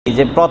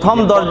যে প্রথম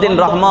 10 দিন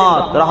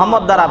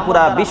রহমত দ্বারা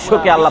পুরা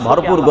বিশ্বকে আল্লাহ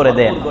ভরপুর করে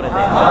দেন,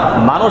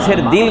 মানুষের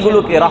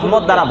দিলগুলোকে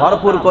রহমত দ্বারা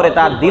ভরপুর করে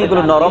তার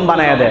দিলগুলো নরম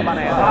বানায় দেন।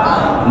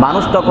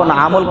 মানুষ তখন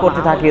আমল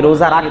করতে থাকে,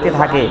 রোজা রাখতে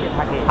থাকে,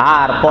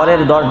 আর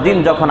পরের 10 দিন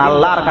যখন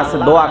আল্লাহর কাছে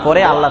দোয়া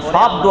করে আল্লাহ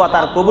সব দোয়া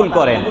তার কবুল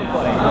করেন।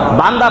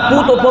 বান্দা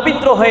পুত ও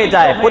পবিত্র হয়ে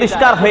যায়,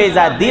 পরিষ্কার হয়ে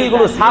যায়,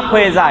 দিলগুলো সাফ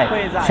হয়ে যায়।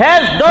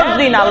 শেষ 10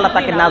 দিন আল্লাহ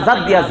তাকে নাজাত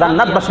দিয়া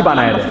জান্নাতবাসী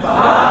বানায় দেন।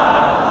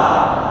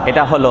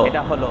 এটা হলো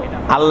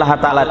আল্লাহ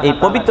তাআলার এই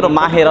পবিত্র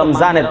মাহে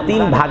রমজানের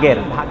 3 ভাগের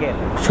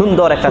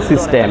সুন্দর একটা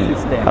সিস্টেম।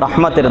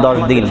 রহমতের 10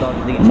 দিন,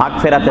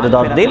 মাগফিরাতের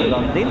 10 দিন,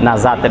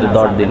 নাজাতের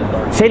 10 দিন।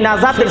 সেই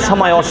নাজাতের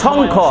সময়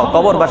অসংখ্য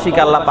কবরবাসীকে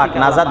আল্লাহ পাক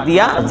নাজাত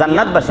দিয়া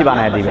জান্নাতবাসী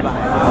বানায় দিবেন।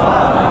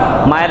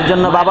 মায়ের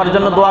জন্য বাবার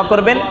জন্য দোয়া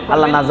করবেন,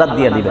 আল্লাহ নাজাত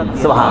দিয়ে দিবেন।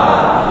 সুবহানাল্লাহ।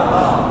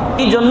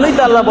 এই জন্যই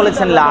তো আল্লাহ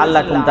বলেছেন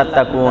লাআল্লাকুম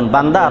তাত্তাকুন।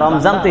 বান্দা,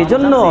 রমজান তো এই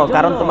জন্য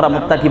কারণ তোমরা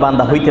মুত্তাকি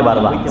বান্দা হইতে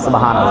পারবা।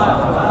 সুবহানাল্লাহ।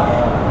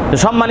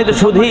 সম্মানিত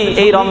সুধী,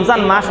 এই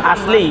রমজান মাস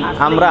আসলেই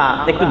আমরা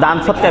একটু দান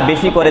সদকা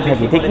বেশি করে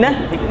থাকি, ঠিক না?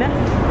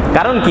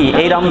 কারণ কি,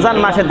 এই রমজান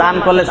মাসে দান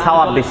করলে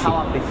সওয়াব বেশি।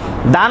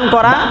 দান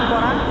করা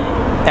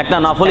একটা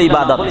নফল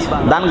ইবাদত,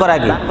 দান করা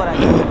কি?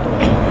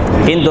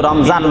 কিন্তু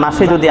রমজান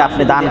মাসে যদি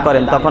আপনি দান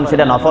করেন তখন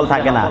সেটা নফল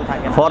থাকে না,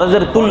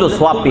 ফরজের তুল্য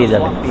সওয়াব পেয়ে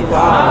যাবেন,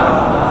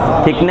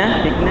 ঠিক না?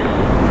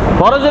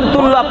 ফরজের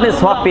তুল্য আপনি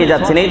সওয়াব পেয়ে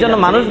যাচ্ছেন। এই জন্য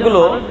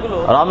মানুষগুলো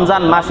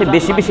রমজান মাসে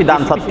বেশি বেশি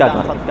দান সদকা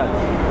করে।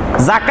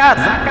 যাকাত,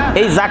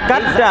 এই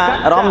যাকাতটা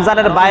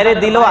রমজানের বাইরে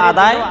দিলেও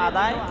আদায়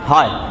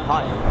হয়,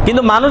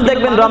 কিন্তু মানুষ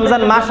দেখবেন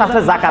রমজান মাস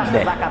আসলে যাকাত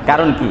দেয়।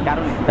 কারণ কি,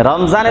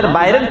 রমজানের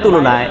বাইরের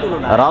তুলনায়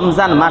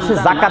রমজান মাসে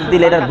যাকাত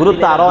দিলে এর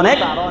গুরুত্ব আরো অনেক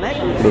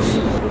বেশি।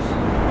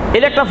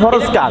 এটা একটা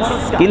ফরজ কাজ,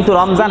 কিন্তু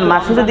রমজান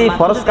মাসে যদি এই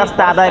ফরজ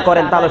কাজটা আদায়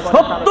করেন তাহলে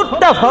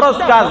 70টা ফরজ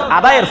কাজ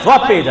আদায়ের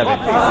সওয়াব পেয়ে যাবেন।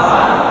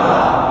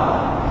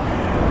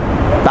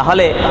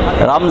 তাহলে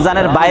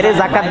রমজানের বাইরে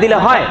যাকাত দিলে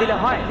হয়,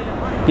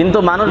 কিন্তু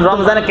মানুষ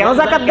রমজানে কেন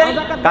যাকাত দেয়?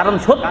 কারণ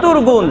 70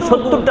 গুণ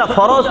 70টা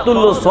ফরজ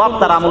তুল্য সওয়াব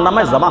তার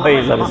আমলনামায় জমা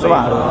হয়ে যাবে।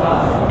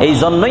 এই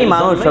জন্যই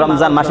মানুষ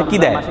রমজান মাসে কি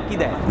দেয়?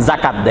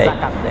 যাকাত দেয়।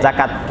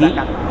 যাকাত কি?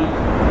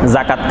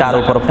 যাকাত কার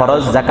উপর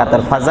ফরজ,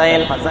 যাকাতের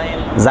ফাজাইল,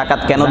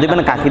 যাকাত কেন দিবেন,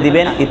 কাকে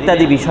দিবেন,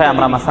 ইত্যাদি বিষয়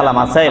আমরা মাসালা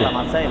মাসাইল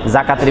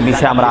যাকাতের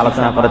বিষয়ে আমরা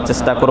আলোচনা করার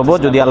চেষ্টা করব,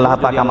 যদি আল্লাহ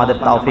পাক আমাদের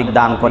তৌফিক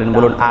দান করেন।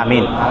 বলুন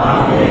আমিন।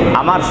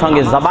 আমার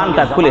সঙ্গে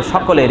জবানটা খুলে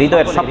সকলে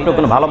হৃদয়ের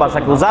সবটুকু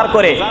ভালোবাসাকে উজাড়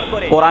করে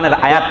কোরআনের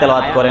আয়াত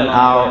তেলাওয়াত করেন।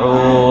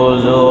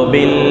 আউযু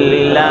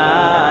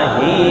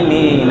বিল্লাহি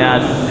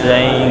মিনাশ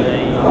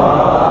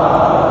শাইতানির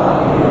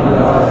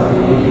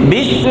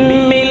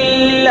বিসমিল্লাহির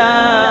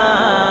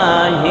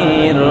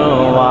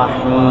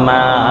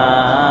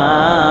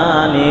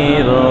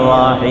রহমানির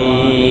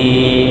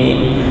রহিম।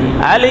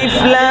 আলিফ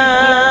লাম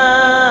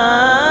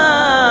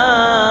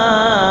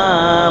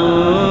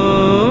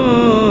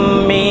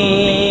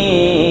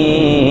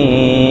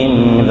মিম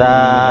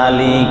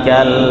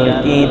যালিকাল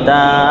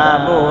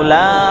কিতাবু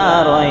লা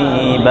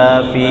রাইবা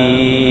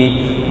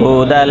ফীহি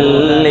হুদাল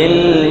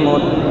লিল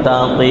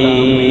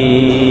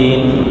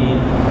মুত্তাকিন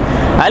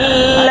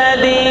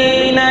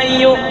আল্লাযীনা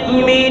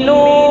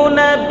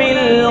ইউমিনুনা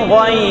বিল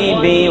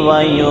গায়বি ওয়া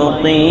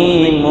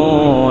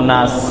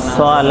ইউকিমুনাস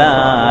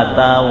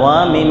সালাতা ওয়া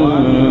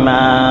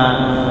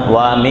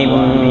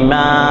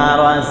মিম্মা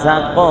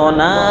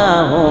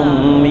রাযাকনাহুম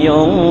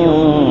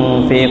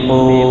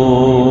ইউনফিকুন।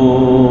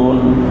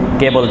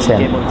 কে বলছেন?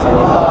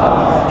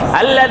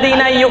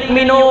 আল্লাযীনা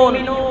ইউমিনুন।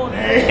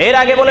 এর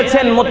আগে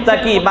বলেছেন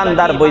মুত্তাকি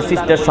বান্দার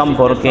বৈশিষ্ট্য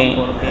সম্পর্কে।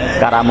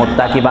 কারা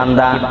মুত্তাকি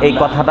বান্দা? এই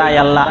কথাটাই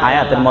আল্লাহ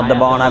আয়াতের মধ্যে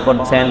বর্ণনা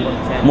করছেন।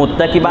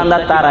 মুত্তাকি বান্দা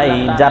তারাই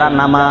যারা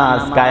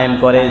নামাজ কায়েম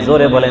করে।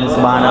 জোরে বলেন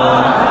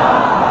সুবহানাল্লাহ।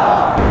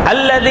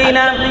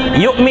 আল্লাযীনা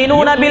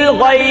ইউমিনুনা বিল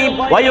গায়ব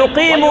ওয়া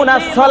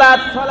ইউকিমুনাস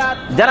সালাত,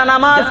 যারা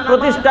নামাজ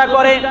প্রতিষ্ঠা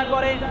করে,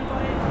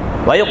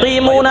 ওয়া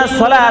ইউকিমুনাস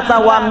সালাতা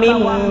ওয়া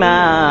মিম্মা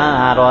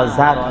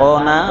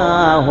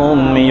রাযাকনাহুম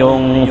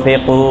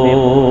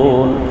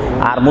ইউনফিকুন।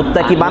 আর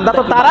মুত্তাকি বান্দা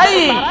তো তারাই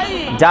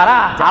যারা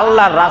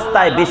আল্লাহর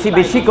রাস্তায় বেশি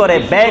বেশি করে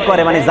ব্যয়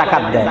করে, মানে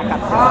যাকাত দেয়।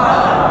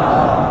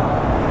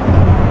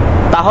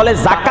 তাহলে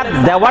যাকাত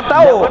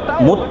দেওয়াটাও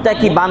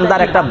মুত্তাকি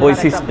বান্দার একটা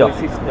বৈশিষ্ট্য।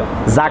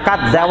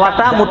 যাকাত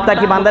দেওয়াটা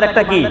মুত্তাকি বান্দার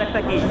একটা কি?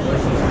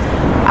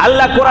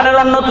 আল্লাহ কোরআনের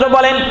অন্যত্র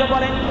বলেন,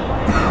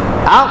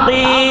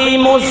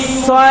 আকিমুস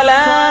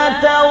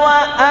সালাতা ওয়া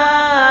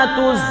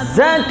আতুজ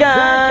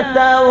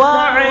যাকাতা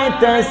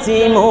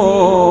ওয়া'তাসিমু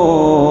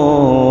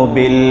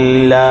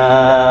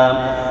বিল্লাহ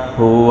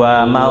হুয়া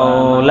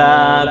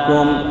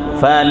মাওলাকুম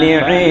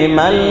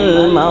ফানি'মাল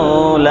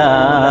মাওলা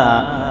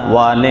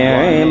ওয়া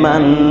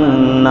নি'মান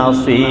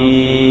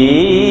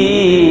নাসীর।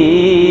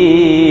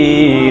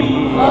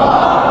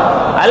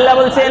 আল্লাহ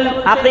বলছেন,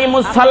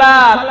 আকিমুস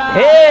সালাত,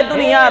 হে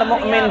দুনিয়ার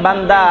মুমিন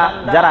বান্দা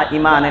যারা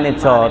ঈমান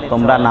এনেছো,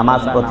 তোমরা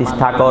নামাজ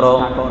প্রতিষ্ঠা করো।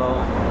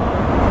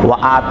 ওয়া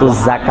আতুজ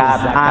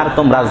যাকাত, আর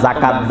তোমরা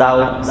যাকাত দাও।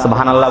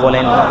 সুবহানাল্লাহ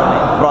বলেন।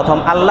 প্রথম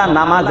আল্লাহ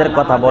নামাজের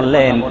কথা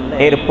বললেন,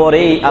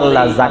 এরপরেই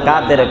আল্লাহ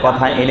যাকাতের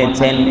কথা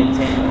এনেছেন।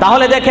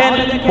 তাহলে দেখেন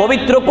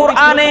পবিত্র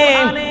কোরআনে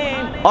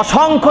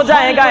অসংখ্য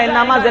জায়গায়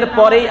নামাজের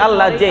পরেই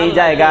আল্লাহ যেই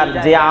জায়গার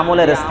যে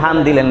আমলের স্থান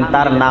দিলেন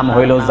তার নাম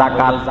হইল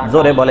যাকাত।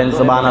 জোরে বলেন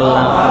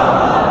সুবহানাল্লাহ।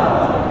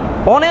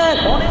 অনেক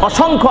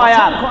অসংখ্য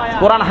আয়াত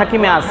কোরআন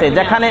হাকিমে আছে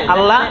যেখানে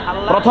আল্লাহ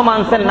প্রথম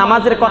আনছেন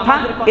নামাজের কথা,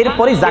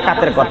 এরপরই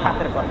যাকাতের কথা।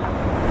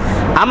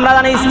 আমরা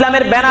জানি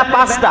ইসলামের বেনা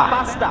 5টা।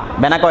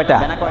 বেনা কয়টা?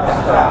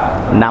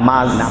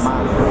 নামাজ,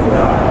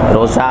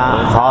 রোজা,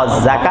 হজ,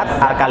 যাকাত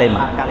আর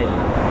কালেমা,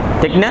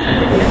 ঠিক না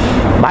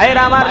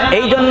ভাইরা আমার?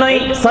 এই জন্যই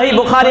সহিহ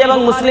বুখারী এবং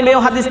মুসলিমেও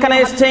হাদিসখানে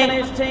এসেছে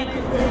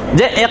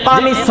যে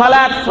ইকামিস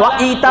সালাত ওয়া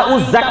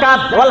ইতাউজ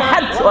যাকাত ওয়াল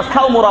হজ ওয়া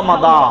সাওম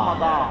রমাদান।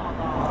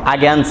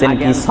 আগে আনছেন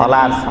কি?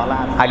 সালাত।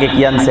 আগে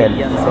কি আনছেন?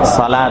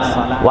 সালাত।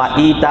 ওয়া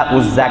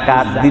ইতাউজ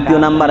যাকাত, দ্বিতীয়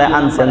নম্বরে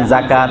আনছেন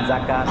যাকাত।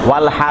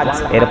 ওয়াল হজ,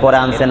 এরপরে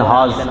আনছেন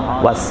হজ।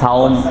 ওয়া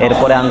সাওম,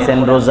 এরপরে আনছেন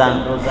রোজা।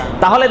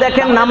 তাহলে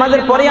দেখেন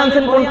নামাজের পরে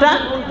আনছেন কোনটা?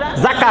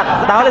 যাকাত।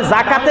 তাহলে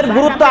যাকাতের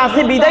গুরুত্ব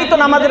আছে বিদায় তো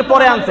নামাজের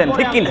পরে আনছেন,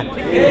 ঠিক কি না?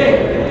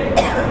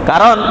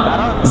 কারণ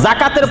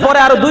যাকাতের পরে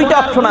আরো 2টা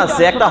অপশন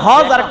আছে, একটা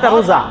হজ আর একটা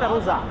রোজা।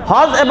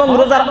 হজ এবং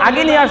রোজার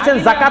আগে নিয়ে আসছেন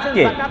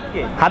যাকাতকে।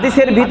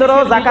 হাদিসের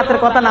ভিতরেও যাকাতের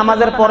কথা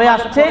নামাজের পরে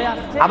আসছে,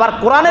 আবার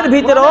কোরআনের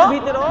ভিতরেও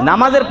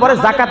নামাজের পরে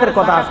যাকাতের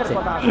কথা আসছে।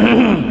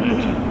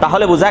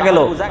 তাহলে বোঝা গেল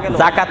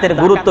যাকাতের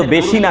গুরুত্ব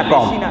বেশি না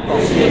কম?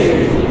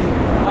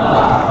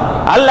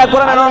 আল্লাহ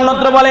কোরআনে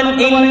অন্যত্র বলেন,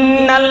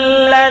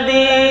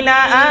 ইন্নাল্লাযীনা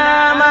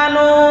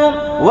আমানু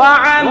ওয়া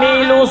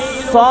আমিলুস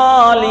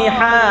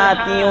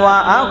সালিহাতি ওয়া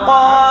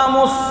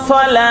আকামুস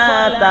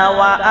সালাতা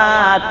ওয়া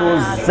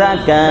আতুজ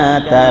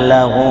যাকাতা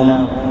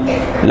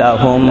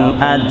লাহুম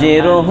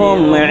আজরুহুম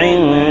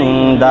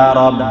ইনদা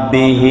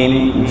রাব্বিহিম।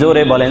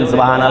 জোরে বলেন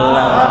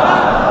সুবহানাল্লাহ।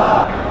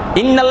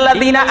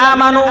 ইন্নাল্লাযীনা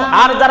আমানু,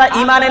 আর যারা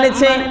ঈমান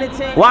এনেছে,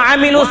 ওয়া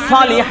আমিলুস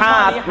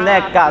সালিহাত,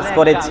 নেক কাজ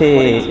করেছে,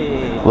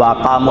 ওয়া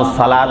আকামুস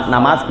সালাত,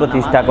 নামাজ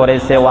প্রতিষ্ঠা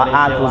করেছে, ওয়া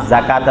আতুজ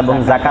যাকাত, এবং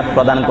যাকাত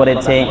প্রদান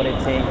করেছে,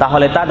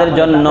 তাহলে তাদের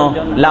জন্য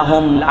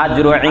লাহুম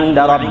আজরু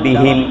ইনদা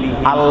রাব্বিহিম,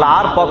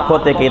 আল্লাহর পক্ষ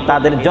থেকে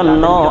তাদের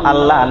জন্য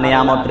আল্লাহ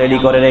নিয়ামত রেডি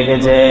করে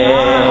রেখেছে।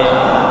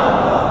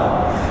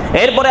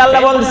 এরপরে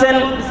আল্লাহ বলছেন,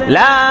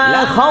 লা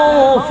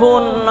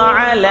খাউফুন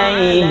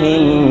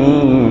আলাইহিম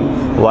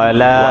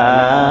ওয়ালা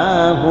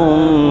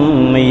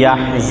হুম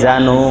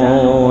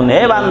ইয়াহজানুন।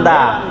 এ বান্দা,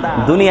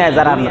 দুনিয়ায়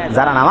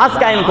যারা নামাজ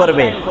কায়েম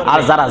করবে আর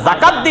যারা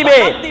যাকাত দিবে,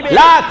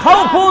 লা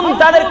খাউফুন,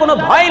 তাদের কোনো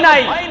ভয়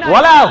নাই,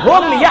 ওয়ালা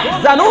হুম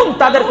ইয়াহজানুন,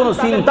 তাদের কোনো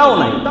চিন্তাও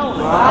নাই।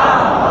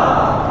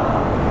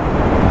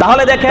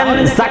 তাহলে দেখেন,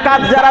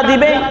 যাকাত যারা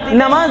দিবে,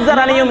 নামাজ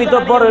যারা নিয়মিত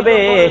পড়বে,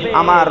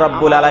 আমার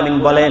রব্বুল আলামিন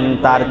বলেন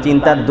তার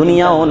চিন্তা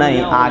দুনিয়াও নাই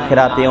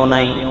আখিরাতেও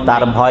নাই,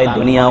 তার ভয়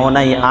দুনিয়াও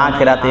নাই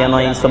আখিরাতেও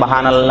নাই।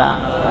 সুবহানাল্লাহ।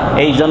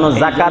 এই জন্য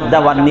যাকাত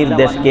দেওয়ার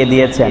নির্দেশ কে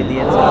দিয়েছেন?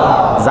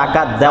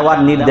 যাকাত দেওয়ার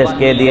নির্দেশ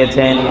কে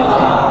দিয়েছেন?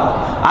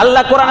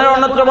 আল্লাহ কোরআনের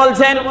অন্যত্র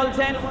বলছেন,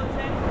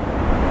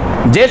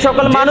 যে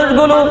সকল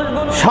মানুষগুলো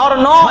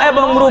স্বর্ণ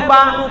এবং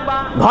রূপা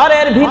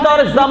ঘরের ভিতর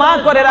জমা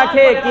করে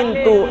রাখে,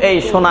 কিন্তু এই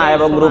সোনা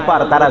এবং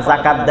রূপার তারা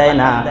যাকাত দেয়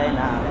না,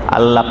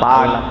 আল্লাহ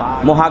পাক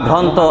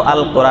মহাগ্রন্থ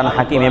আল কোরআন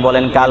হাকিমে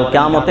বলেন, কাল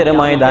কিয়ামতের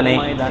ময়দানে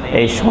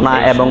এই সোনা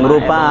এবং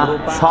রূপা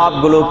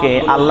সবগুলোকে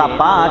আল্লাহ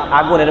পাক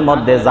আগুনের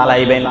মধ্যে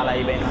জ্বালাইবেন।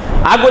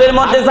 আগুনের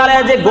মধ্যে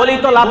জ্বালায় যে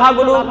গলিত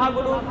লাভাগুলো,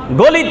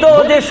 গলিত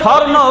যে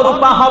স্বর্ণ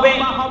রূপা হবে,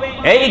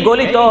 এই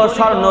গলিত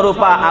স্বর্ণ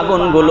রূপা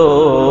আগুনগুলো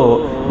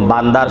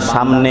বান্দার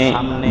সামনে,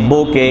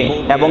 বুকে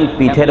এবং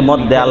পিঠের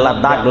মধ্যে আল্লাহ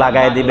দাগ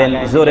লাগায় দিবেন।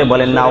 জোরে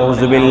বলেন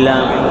নাউজুবিল্লাহ।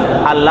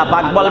 আল্লাহ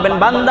পাক বলবেন,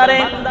 বান্দারে,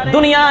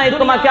 দুনিয়ায়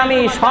তোমাকে আমি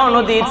স্বর্ণ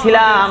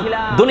দিয়েছিলাম,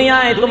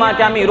 দুনিয়ায়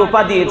তোমাকে আমি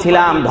রূপা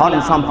দিয়েছিলাম, ধন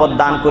সম্পদ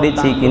দান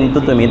করেছি, কিন্তু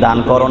তুমি দান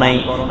করো নাই,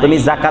 তুমি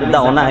যাকাত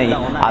দাও নাই।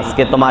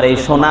 আজকে তোমার এই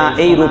সোনা,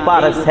 এই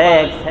রূপার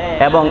ছেক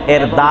এবং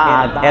এর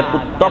দাগ, এর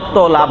উত্তপ্ত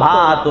লাভা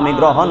তুমি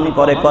গ্রহণ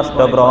করে কষ্ট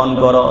গ্রহণ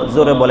করো।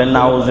 জোরে বলেন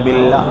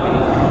নাউজুবিল্লাহ।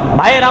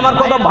 ভাইয়ের আমার,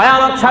 কত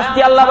ভয়ানক শাস্তি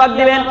আল্লাহ পাক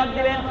দিবেন।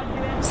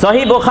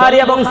 সহিহ বুখারী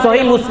এবং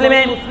সহিহ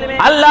মুসলিমে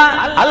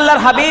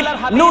আল্লাহর হাবিব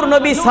নূর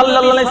নবী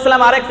সাল্লাল্লাহু আলাইহি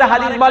সাল্লাম আরেকটা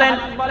হাদিস বলেন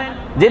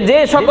যে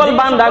সকল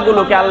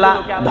বান্দাগুলোকে আল্লাহ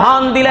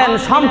ধন দিলেন,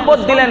 সম্পদ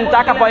দিলেন,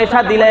 টাকা পয়সা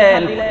দিলেন,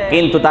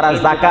 কিন্তু তারা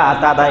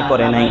যাকাত আদায়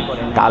করে নাই,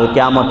 কাল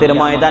কিয়ামতের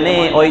ময়দানে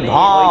ওই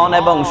ধন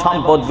এবং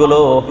সম্পদগুলো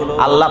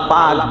আল্লাহ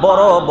পাক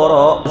বড় বড়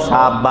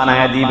সাপ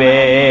বানায় দিবে।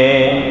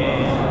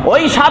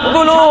 ওই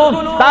সাপগুলো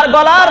তার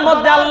গলার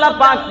মধ্যে আল্লাহ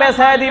পাক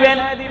পেঁচায় দিবেন,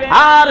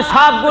 আর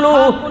সাপগুলো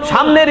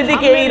সামনের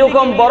দিকে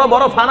এইরকম বড়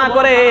বড় ফানা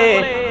করে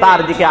তার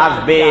দিকে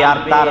আসবে, আর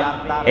তার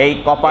এই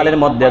কপালের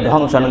মধ্যে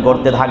ধ্বংসন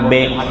করতে থাকবে,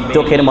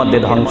 চোখের মধ্যে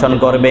ধ্বংসন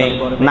করবে,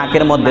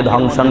 নাকের মধ্যে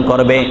ধ্বংসন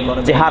করবে,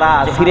 চেহারা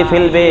ছিঁড়ে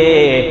ফেলবে।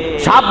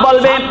 সাপ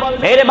বলবে,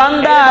 এরে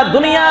বান্দা,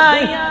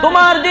 দুনিয়ায়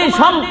তোমার যে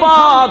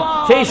সম্পদ,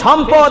 সেই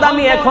সম্পদ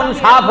আমি এখন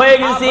সাপ হয়ে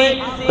গেছি,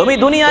 তুমি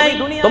দুনিয়ায়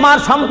তোমার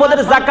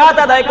সম্পদের যাকাত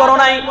আদায় করো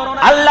নাই,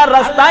 আল্লাহর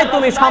রাস্তায়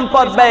তুমি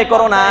সম্পদ ব্যয়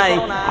করো নাই,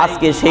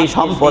 আজকে সেই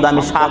সম্পদ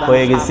আমি সাফ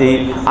হয়ে গেছি।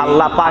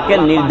 আল্লাহ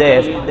পাকের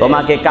নির্দেশ,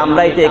 তোমাকে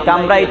কামড়াইতে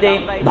কামড়াইতে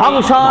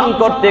ধ্বংসন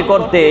করতে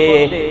করতে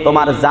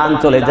তোমার জান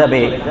চলে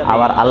যাবে,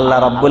 আবার আল্লাহ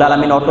রাব্বুল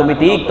আলামিন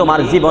অটোমেটিক তোমার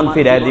জীবন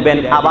ফিরিয়ে দিবেন,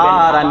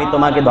 আবার আমি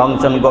তোমাকে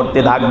ধ্বংসন করতে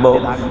থাকবো।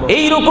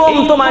 এইরকম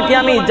তোমাকে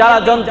আমি যারা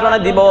যন্ত্রণা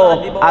দিব,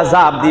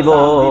 আযাব দিব,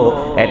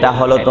 এটা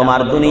হলো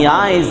তোমার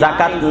দুনিয়ায়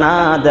যাকাত না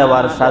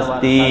দেওয়ার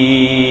শাস্তি।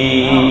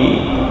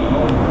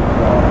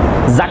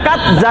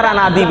 যাকাত যারা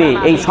না দিবে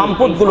এই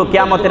সম্পদগুলো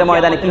কিয়ামতের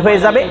ময়দানে কি হয়ে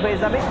যাবে?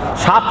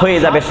 সাপ হয়ে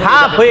যাবে,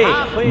 সাপ হয়ে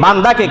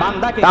বান্দাকে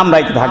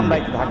কামড়াইতে থাকবে।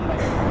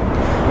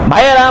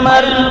 ভাইয়েরা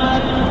আমার,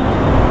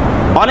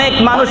 অনেক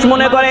মানুষ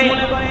মনে করে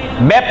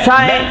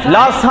ব্যবসায়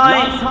লস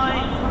হয়,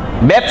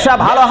 ব্যবসা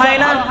ভালো হয়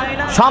না,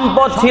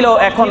 সম্পদ ছিল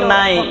এখন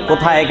নাই,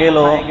 কোথায় গেল?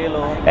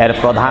 এর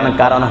প্রধান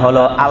কারণ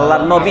হলো,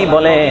 আল্লাহর নবী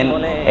বলেন,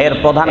 এর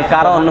প্রধান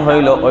কারণ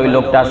হইল ওই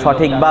লোকটা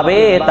সঠিকভাবে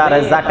তার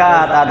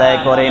যাকাত আদায়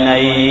করে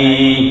নাই।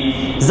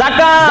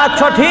 যাকাত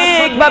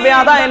সঠিকভাবে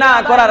আদায় না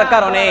করার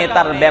কারণে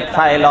তার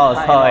ব্যবসায় লস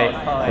হয়,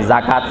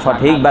 যাকাত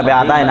সঠিকভাবে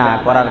আদায় না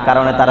করার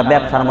কারণে তার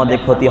ব্যবসার মধ্যে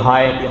ক্ষতি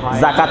হয়,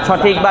 যাকাত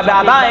সঠিকভাবে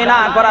আদায় না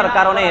করার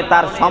কারণে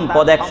তার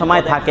সম্পদ এক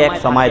সময় থাকে এক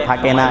সময়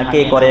থাকে না।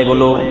 কে করে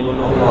এগুলো?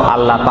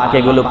 আল্লাহ পাক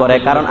এগুলো করে,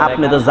 কারণ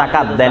আপনি তো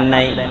যাকাত দেন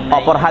নাই।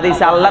 অপর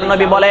হাদিসে আল্লাহর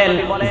নবী বলেন,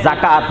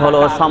 যাকাত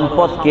হলো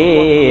সম্পদকে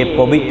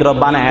পবিত্র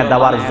বানায়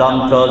দেওয়ার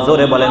যন্ত্র।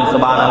 জোরে বলেন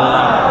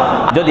সুবহানাল্লাহ।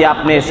 যদি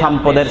আপনি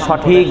সম্পদের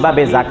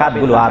সঠিকভাবে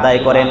যাকাতগুলো আদায়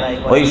করেন,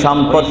 ওই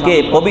সম্পদকে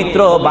পবিত্র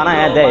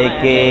বানায় দেয়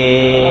কে?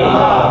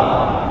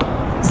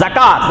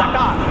 যাকাত।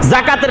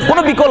 যাকাতের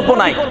কোনো বিকল্প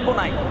নাই।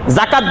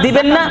 যাকাত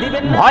দিবেন না,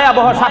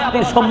 ভয়াবহ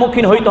শাস্তির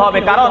সম্মুখীন হইতে হবে,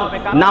 কারণ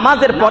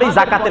নামাজের পরই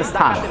যাকাতের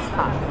স্থান।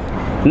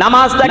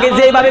 নামাজটাকে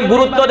যেভাবে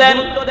গুরুত্ব দেন,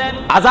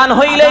 আজান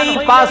হইলেই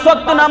 5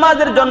 ওয়াক্ত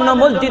নামাজের জন্য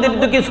মসজিদের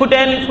দিকে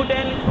ছুটেন।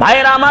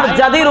 ভাইয়েরা আমার,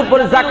 যাদের উপর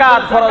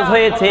যাকাত ফরজ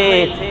হয়েছে,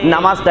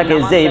 নামাজটাকে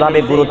যেভাবে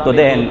গুরুত্ব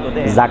দেন,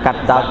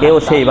 যাকাতটাকেও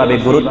সেইভাবে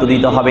গুরুত্ব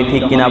দিতে হবে,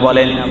 ঠিক কিনা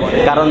বলেন?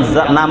 কারণ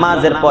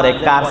নামাজের পরে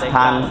কার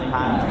স্থান?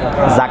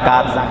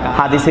 যাকাত।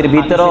 হাদিসের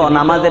ভিতরেও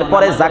নামাজের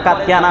পরে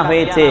যাকাতকে আনা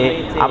হয়েছে,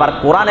 আবার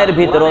কোরআনের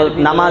ভিতরেও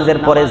নামাজের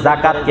পরে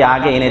যাকাতকে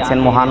আগে এনেছেন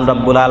মহান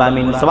রব্বুল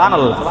আলামিন।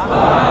 সুবহানাল্লাহ।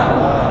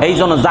 এই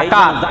জন্য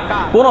যাকাত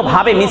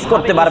কোনোভাবে মিস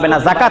করতে পারবে না,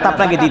 যাকাত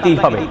আপনাকে দিতেই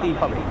হবে।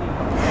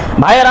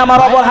 ভাইয়ের আমার,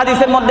 অপর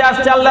হাদিসের মধ্যে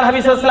আসছে, আল্লাহর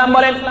হাবিব সাল্লাল্লাহু আলাইহি ওয়াসাল্লাম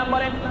বলেন,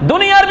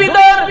 দুনিয়ার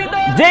ভিতর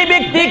যে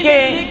ব্যক্তিকে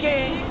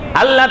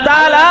আল্লাহ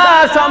তাআলা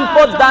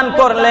সম্পদ দান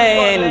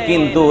করলেন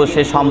কিন্তু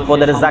সে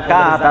সম্পদের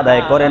যাকাত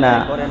আদায় করে না,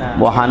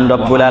 মহান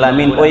রব্বুল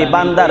আলামিন ওই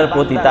বান্দার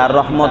প্রতি তার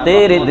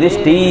রহমতের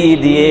দৃষ্টি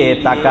দিয়ে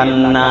তাকান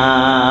না।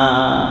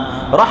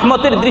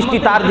 রহমতের দৃষ্টি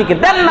তার দিকে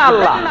দেন না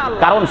আল্লাহ,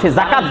 কারণ সে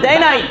যাকাত দেয়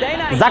নাই।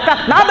 যাকাত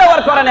না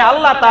দেওয়ার কারণে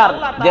আল্লাহ তার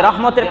যে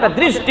রহমতের একটা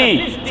দৃষ্টি,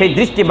 সেই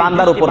দৃষ্টি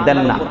বান্দার উপর দেন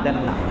না।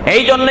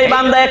 এই জন্যই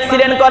বান্দা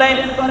অ্যাক্সিডেন্ট করে,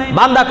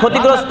 বান্দা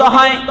ক্ষতিগ্রস্ত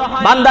হয়,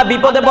 বান্দা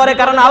বিপদে পড়ে,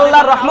 কারণ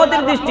আল্লাহর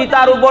রহমতের দৃষ্টি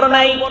তার উপর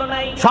নাই।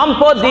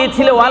 সম্পদ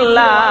দিয়েছিল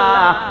আল্লাহ,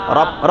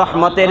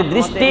 রহমতের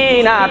দৃষ্টি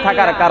না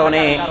থাকার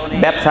কারণে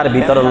ব্যবসার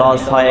ভিতর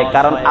লস হয়,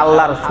 কারণ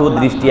আল্লাহর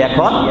সুদৃষ্টি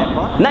এখন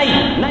নাই।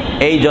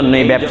 এই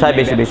জন্যই ব্যবসায়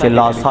বেশি বেশি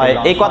লস হয়।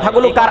 এই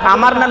কথাগুলো কার?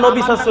 আমার না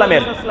নবী সাল্লাল্লাহু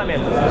আলাইহি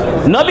ওয়াসাল্লামের?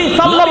 নবী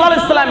সাল্লাল্লাহু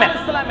আলাইহি ওয়াসাল্লামের।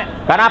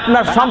 কারণ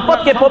আপনার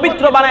সম্পদকে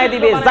পবিত্র বানায়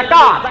দিবে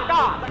যাকাত।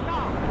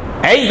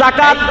 এই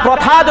যাকাত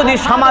প্রথা যদি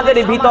সমাজের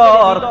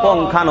ভিতর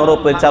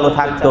পুঙ্খানুরূপে চালু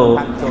থাকতো,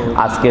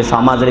 আজকে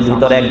সমাজের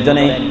ভিতর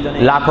একজনে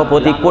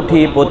লাখপতি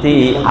কোটিপতি,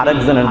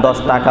 আরেকজনের 10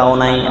 টাকাও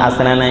নাই,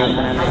 আছে না নাই?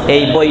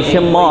 এই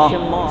বৈষম্য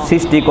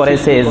সৃষ্টি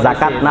করেছে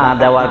যাকাত না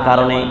দেওয়ার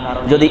কারণে।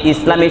 যদি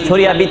ইসলামী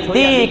শরিয়া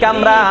ভিত্তিক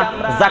আমরা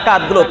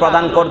যাকাতগুলো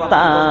প্রদান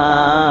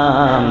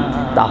করতাম,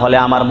 তাহলে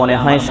আমার মনে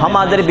হয়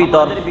সমাজের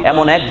ভিতর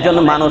এমন একজন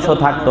মানুষও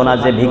থাকতো না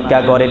যে ভিক্ষা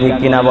করে, ঠিক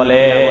কিনা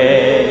বলে?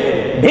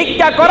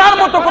 ভিক্ষা করার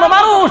মতো কোন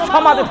মানুষ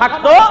সমাজে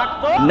থাকতো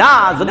না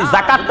যদি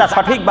যাকাতটা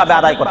সঠিকভাবে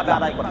আদায় করতাম।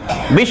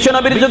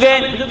 বিশ্বনবীর যুগে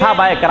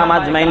সাহাবায়ে কেরাম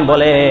আজমাইন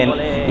বলেন,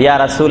 ইয়া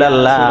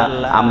রাসূলুল্লাহ,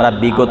 আমরা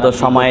বিগত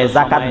সময়ে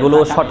যাকাতগুলো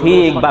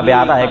সঠিকভাবে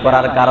আদায়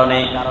করার কারণে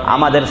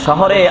আমাদের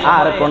শহরে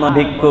আর কোনো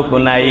ভিক্ষুক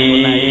নাই,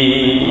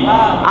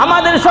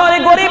 আমাদের শহরে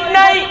গরিব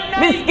নাই,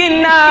 মিসকিন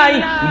নাই,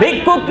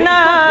 ভিক্ষুক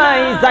নাই,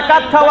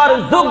 যাকাত খাওয়ার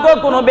যোগ্য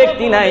কোনো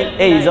ব্যক্তি নাই।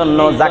 এই জন্য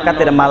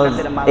যাকাতের মাল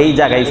এই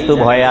জায়গায় স্তূপ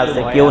হয়ে আছে,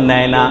 কেউ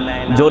নেয় না।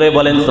 জোরে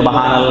বলেন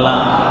সুবহানাল্লাহ।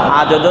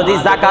 আজও যদি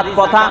যাকাত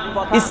কথা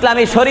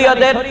ইসলামী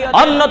শরীয়তের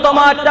অন্যতম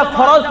একটা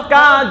ফরজ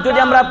কাজ যদি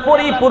আমরা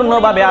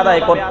পরিপূর্ণভাবে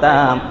আদায়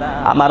করতাম,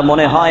 আমার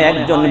মনে হয়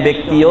একজন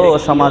ব্যক্তিও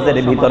সমাজের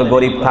ভিতর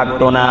গরিব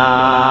থাকতো না,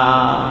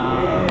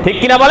 ঠিক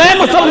কিনা বলেন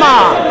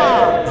মুসলমান?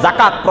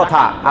 যাকাত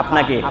প্রথা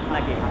আপনাকে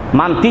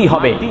মানতেই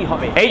হবে।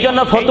 এই জন্য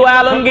ফতুয়া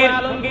আলমগীর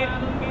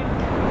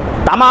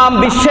তাম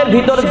বিশ্বের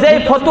ভিতর যে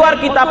ফতোয়ার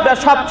কিতাবটা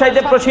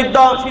সবচাইতে প্রসিদ্ধ,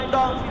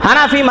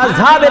 হানাফি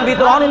মাযহাবের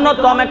ভিতর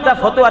অন্যতম একটা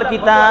ফতোয়ার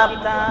কিতাব।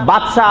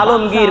 বাদশাহ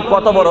আলমগীর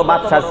কত বড়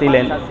বাদশাহ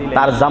ছিলেন,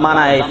 তার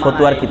জামানায় এই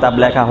ফতোয়ার কিতাব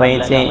লেখা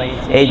হয়েছে।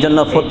 এই জন্য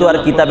ফতোয়ার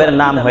কিতাবের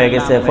নাম হয়ে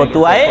গেছে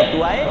ফতোয়ায়ে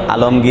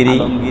আলমগীরি।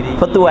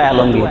 ফতোয়ায়ে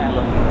আলমগীর।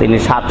 তিনি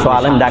 700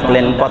 আলেম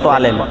ডাকলেন। কত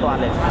আলেম?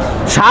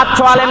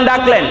 700 আলেম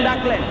ডাকলেন।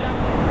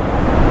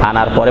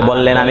 আনার পরে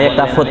বললেন, আমি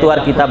একটা ফতোয়ার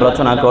কিতাব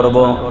রচনা করব।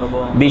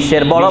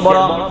 বিশ্বের বড়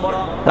বড়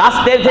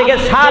রাষ্ট্রের থেকে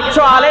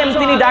 700 আলেম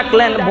তিনি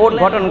ডাকলেন, ভোট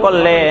গঠন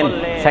করলেন।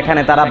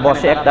 সেখানে তারা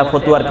বসে একটা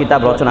ফতোয়ার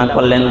কিতাব রচনা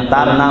করলেন।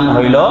 তার নাম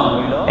হইল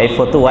এই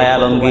ফতোয়ায়ে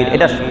আলমগীর।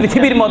 এটা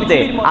পৃথিবীর মধ্যে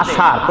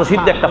আসা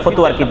প্রসিদ্ধ একটা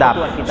ফতোয়ার কিতাব।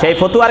 সেই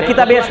ফতোয়ার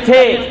কিতাবে এসেছে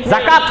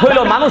যাকাত হইল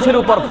মানুষের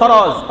উপর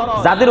ফরজ,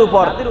 যাদের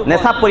উপর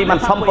নেশাব পরিমাণ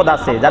সম্পদ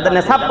আছে, যাদের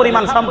নেশাব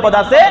পরিমাণ সম্পদ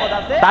আছে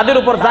তাদের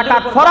উপর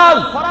যাকাত ফরজ।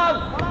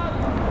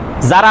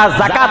 যারা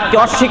যাকাতকে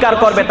অস্বীকার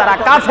করবে তারা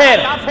কাফের,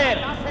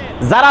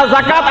 যারা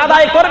যাকাত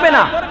আদায় করবে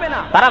না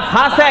তারা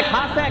ফাসেক,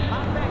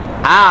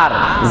 আর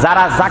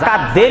যারা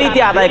যাকাত দেরিতে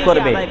আদায়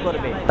করবে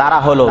তারা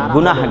হলো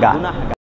গুনাহগার।